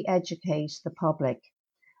how do we educate the public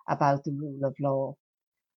about the rule of law,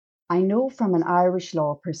 I know from an Irish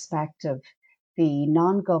law perspective, the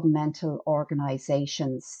non-governmental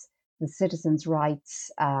organisations, the citizens' rights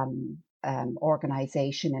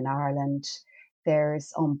organisation in Ireland,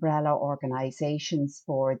 there's umbrella organisations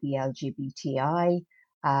for the LGBTI,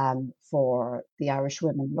 for the Irish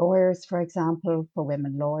women lawyers, for example, for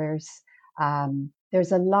women lawyers.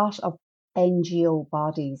 There's a lot of NGO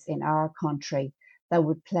bodies in our country that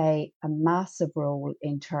would play a massive role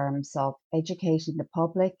in terms of educating the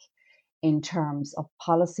public, in terms of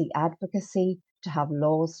policy advocacy, to have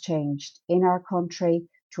laws changed in our country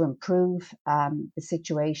to improve the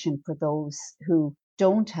situation for those who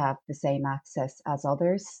don't have the same access as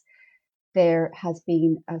others. There has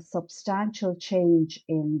been a substantial change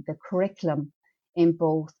in the curriculum in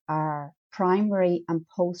both our primary and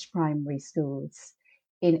post-primary schools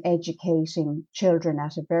in educating children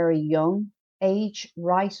at a very young age,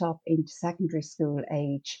 right up into secondary school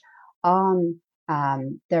age, on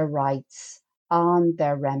their rights, on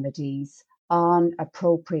their remedies, on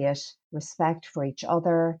appropriate respect for each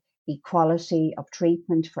other, equality of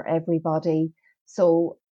treatment for everybody.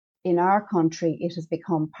 So in our country, it has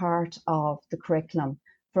become part of the curriculum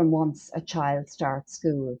from once a child starts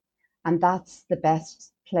school. And that's the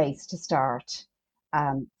best place to start.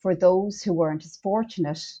 For those who weren't as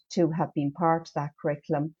fortunate to have been part of that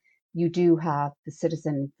curriculum, you do have the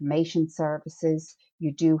citizen information services,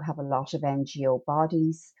 you do have a lot of NGO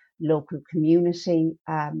bodies, local community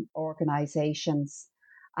organisations,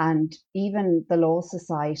 and even the Law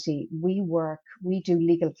Society. We do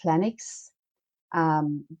legal clinics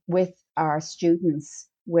with our students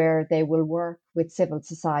where they will work with civil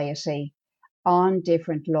society on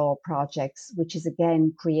different law projects, which is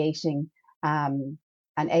again creating and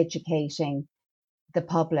educating the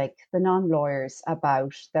public, the non-lawyers,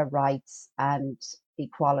 about their rights and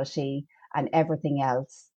equality and everything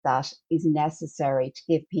else that is necessary to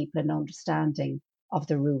give people an understanding of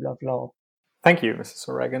the rule of law. Thank you, Mrs.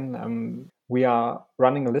 O'Regan. We are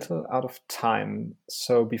running a little out of time.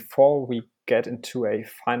 So before we get into a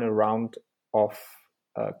final round of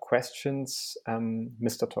questions,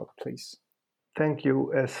 Mr. Talk, please. Thank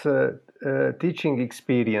you. As a teaching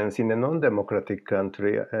experience in a non-democratic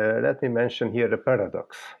country, let me mention here a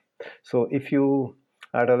paradox. So if you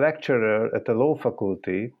are a lecturer at a law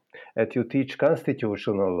faculty and you teach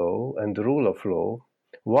constitutional law and the rule of law,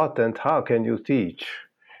 what and how can you teach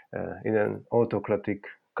in an autocratic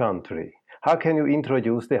country? How can you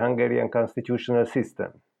introduce the Hungarian constitutional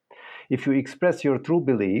system? If you express your true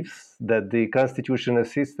beliefs that the constitutional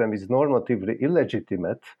system is normatively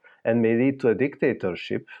illegitimate and may lead to a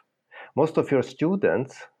dictatorship, most of your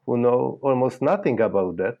students who know almost nothing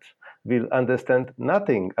about that will understand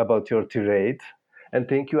nothing about your tirade and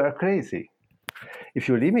think you are crazy. If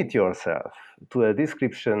you limit yourself to a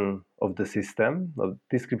description of the system, a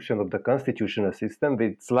description of the constitutional system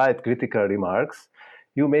with slight critical remarks,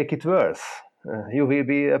 you make it worse. You will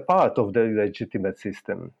be a part of the illegitimate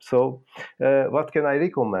system. So what can I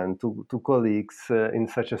recommend to colleagues in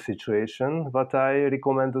such a situation? What I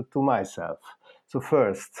recommended to myself. So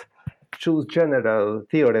first, choose general,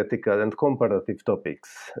 theoretical and comparative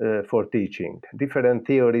topics for teaching. Different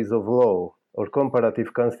theories of law or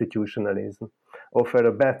comparative constitutionalism offer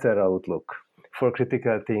a better outlook for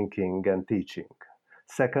critical thinking and teaching.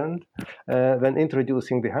 Second, when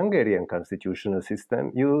introducing the Hungarian constitutional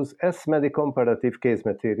system, use as many comparative case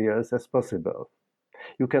materials as possible.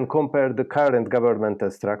 You can compare the current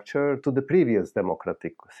governmental structure to the previous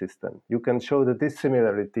democratic system. You can show the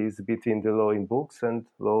dissimilarities between the law in books and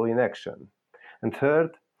law in action. And third,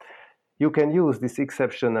 you can use this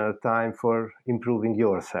exceptional time for improving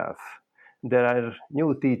yourself. There are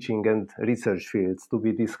new teaching and research fields to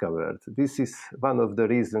be discovered. This is one of the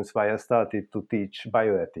reasons why I started to teach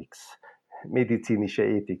bioethics, medizinische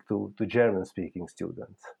Ethik, to German-speaking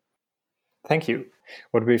students. Thank you.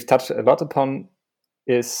 What we've touched a lot upon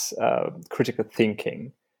is critical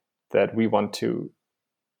thinking that we want to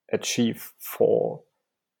achieve for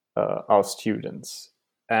our students.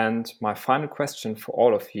 And my final question for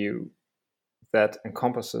all of you that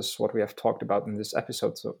encompasses what we have talked about in this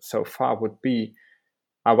episode so far would be,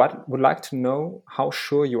 I would like to know how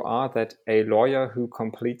sure you are that a lawyer who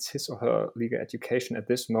completes his or her legal education at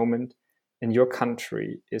this moment in your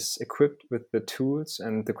country is equipped with the tools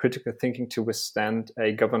and the critical thinking to withstand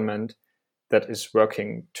a government that is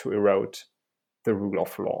working to erode the rule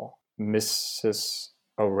of law. Mrs.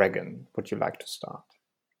 O'Regan, would you like to start?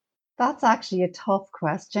 That's actually a tough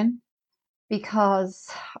question because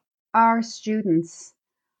our students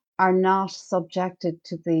are not subjected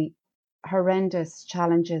to the horrendous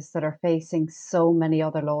challenges that are facing so many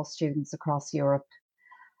other law students across Europe.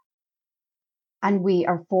 And we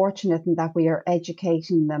are fortunate in that we are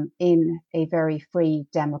educating them in a very free,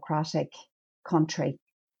 democratic country.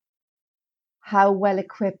 How well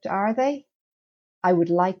equipped are they? I would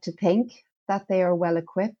like to think that they are well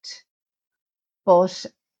equipped, but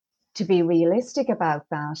to be realistic about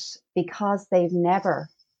that, because they've never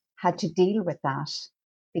had to deal with that,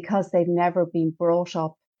 because they've never been brought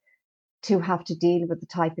up to have to deal with the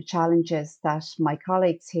type of challenges that my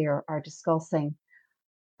colleagues here are discussing,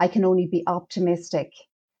 I can only be optimistic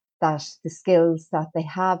that the skills that they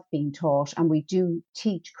have been taught, and we do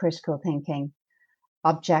teach critical thinking,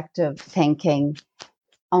 objective thinking,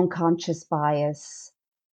 unconscious bias,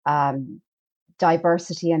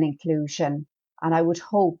 diversity and inclusion. And I would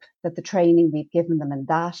hope that the training we've given them in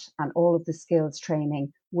that and all of the skills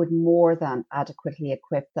training would more than adequately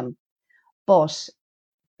equip them. But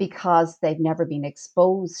because they've never been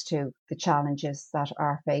exposed to the challenges that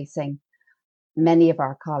are facing many of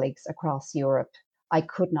our colleagues across Europe, I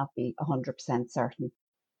could not be 100% certain.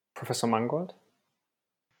 Professor Mangold?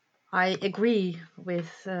 I agree with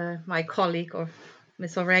my colleague or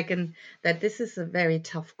Ms. O'Regan that this is a very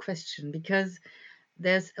tough question because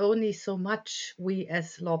there's only so much we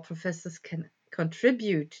as law professors can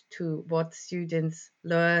contribute to what students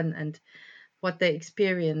learn and what they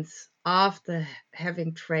experience after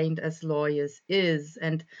having trained as lawyers is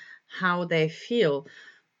and how they feel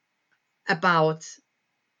about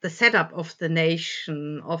the setup of the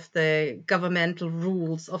nation, of the governmental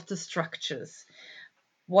rules, of the structures.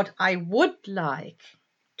 What I would like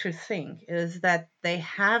to think is that they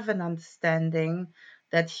have an understanding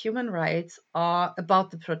that human rights are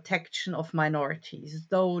about the protection of minorities,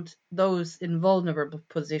 those in vulnerable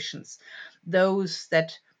positions, those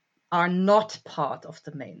that are not part of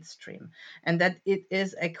the mainstream, and that it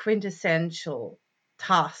is a quintessential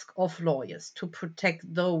task of lawyers to protect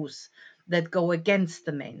those that go against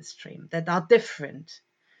the mainstream, that are different.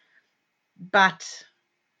 But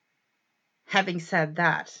having said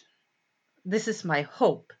that, this is my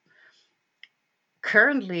hope.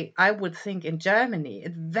 Currently, I would think in Germany,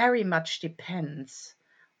 it very much depends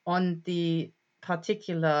on the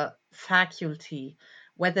particular faculty,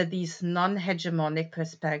 whether these non-hegemonic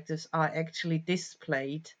perspectives are actually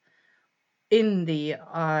displayed in the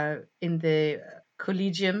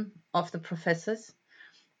collegium of the professors.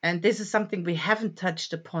 And this is something we haven't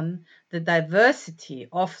touched upon, the diversity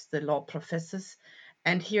of the law professors.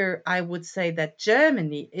 And here I would say that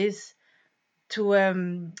Germany is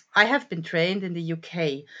I have been trained in the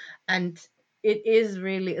UK, and it is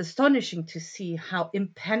really astonishing to see how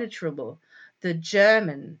impenetrable the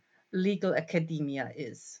German legal academia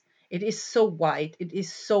is. It is so wide, it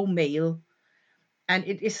is so male, and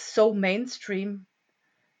it is so mainstream.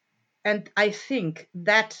 And I think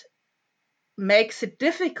that makes it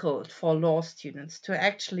difficult for law students to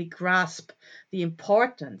actually grasp the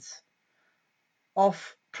importance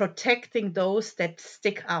of protecting those that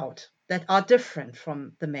stick out, that are different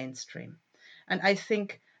from the mainstream. And I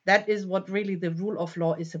think that is what really the rule of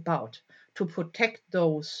law is about, to protect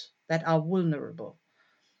those that are vulnerable.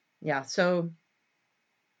 Yeah, so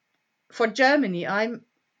for Germany, I'm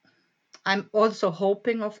also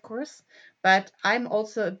hoping, of course, but I'm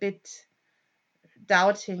also a bit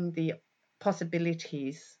doubting the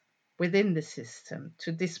possibilities within the system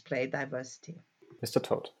to display diversity. Mr.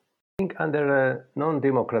 Todt. I think under a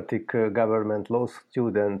non-democratic government, law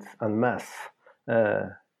students en masse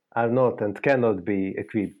are not and cannot be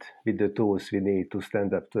equipped with the tools we need to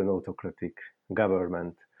stand up to an autocratic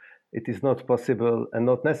government. It is not possible and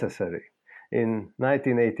not necessary. In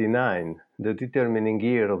 1989, the determining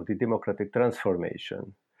year of the democratic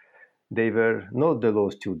transformation, they were not the law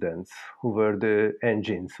students who were the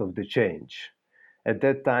engines of the change. At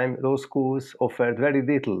that time, law schools offered very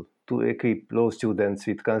little to equip law students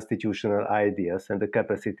with constitutional ideas and the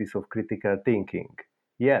capacities of critical thinking.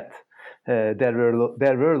 Yet,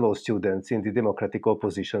 there were law students in the democratic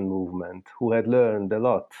opposition movement who had learned a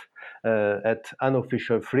lot at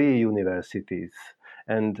unofficial free universities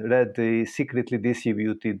and read the secretly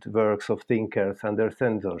distributed works of thinkers under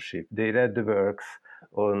censorship. They read the works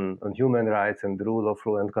on human rights and the rule of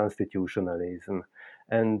law and constitutionalism.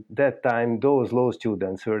 And that time, those law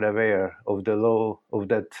students were aware of the law of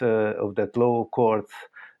that law, courts,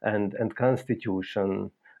 and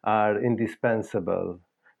constitution are indispensable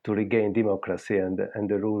to regain democracy and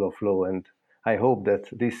the rule of law. And I hope that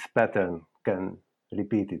this pattern can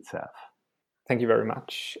repeat itself. Thank you very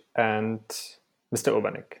much. And Mr.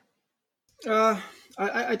 Urbanek.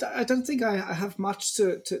 I don't think I have much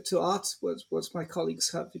to add what my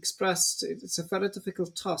colleagues have expressed. It's a very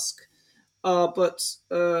difficult task, but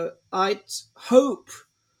I'd hope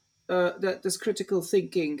that this critical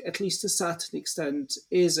thinking, at least to a certain extent,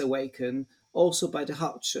 is awakened also by the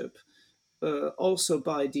hardship, also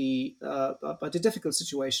by the difficult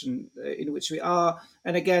situation in which we are.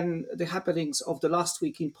 And again, the happenings of the last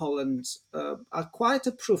week in Poland are quite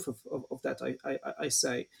a proof of that, I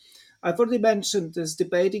say. I've already mentioned this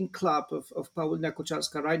debating club of Paulina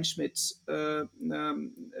Kucharska-Reinschmidt.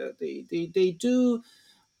 They do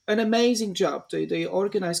an amazing job. They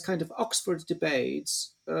organize kind of Oxford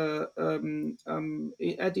debates at the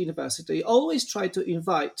university. They always try to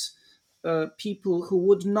invite people who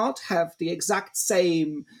would not have the exact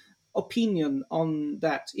same opinion on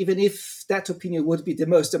that, even if that opinion would be the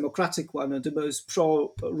most democratic one or the most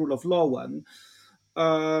pro rule of law one.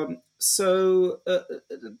 So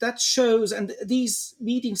that shows, and these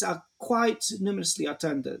meetings are quite numerously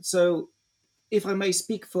attended. So if I may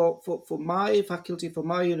speak for my faculty, for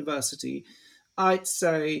my university, I'd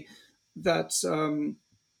say that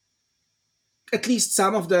at least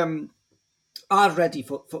some of them are ready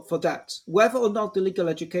for that. Whether or not the legal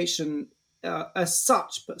education as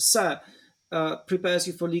such, per se, prepares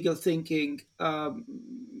you for legal thinking,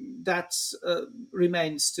 that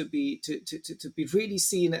remains to be really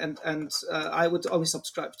seen. And I would only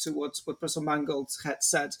subscribe to what Professor Mangold had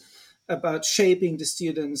said about shaping the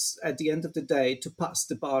students at the end of the day to pass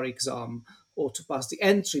the bar exam or to pass the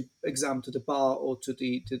entry exam to the bar or to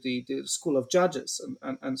the School of Judges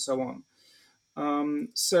and so on.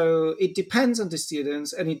 So it depends on the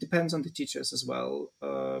students and it depends on the teachers as well.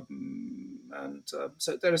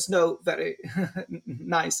 So there is no very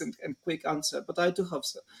nice and quick answer, but I do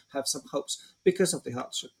have some hopes because of the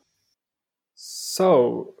hardship.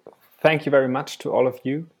 So thank you very much to all of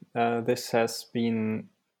you. This has been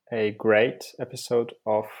a great episode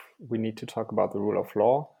of We Need to Talk About the Rule of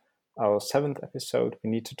Law. Our 7th episode, we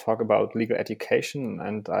need to talk about legal education,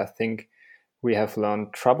 and I think we have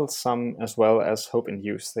learned troublesome as well as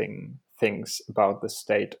hope-inducing things about the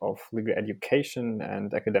state of legal education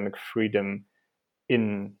and academic freedom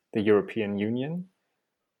in the European Union.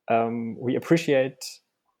 We appreciate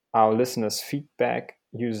our listeners' feedback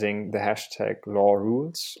using the hashtag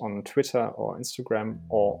 #LawRules on Twitter or Instagram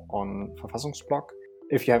or on Verfassungsblog.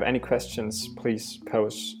 If you have any questions, please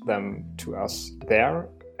post them to us there.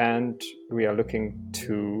 And we are looking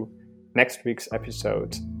to next week's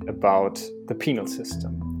episode about the penal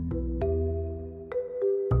system.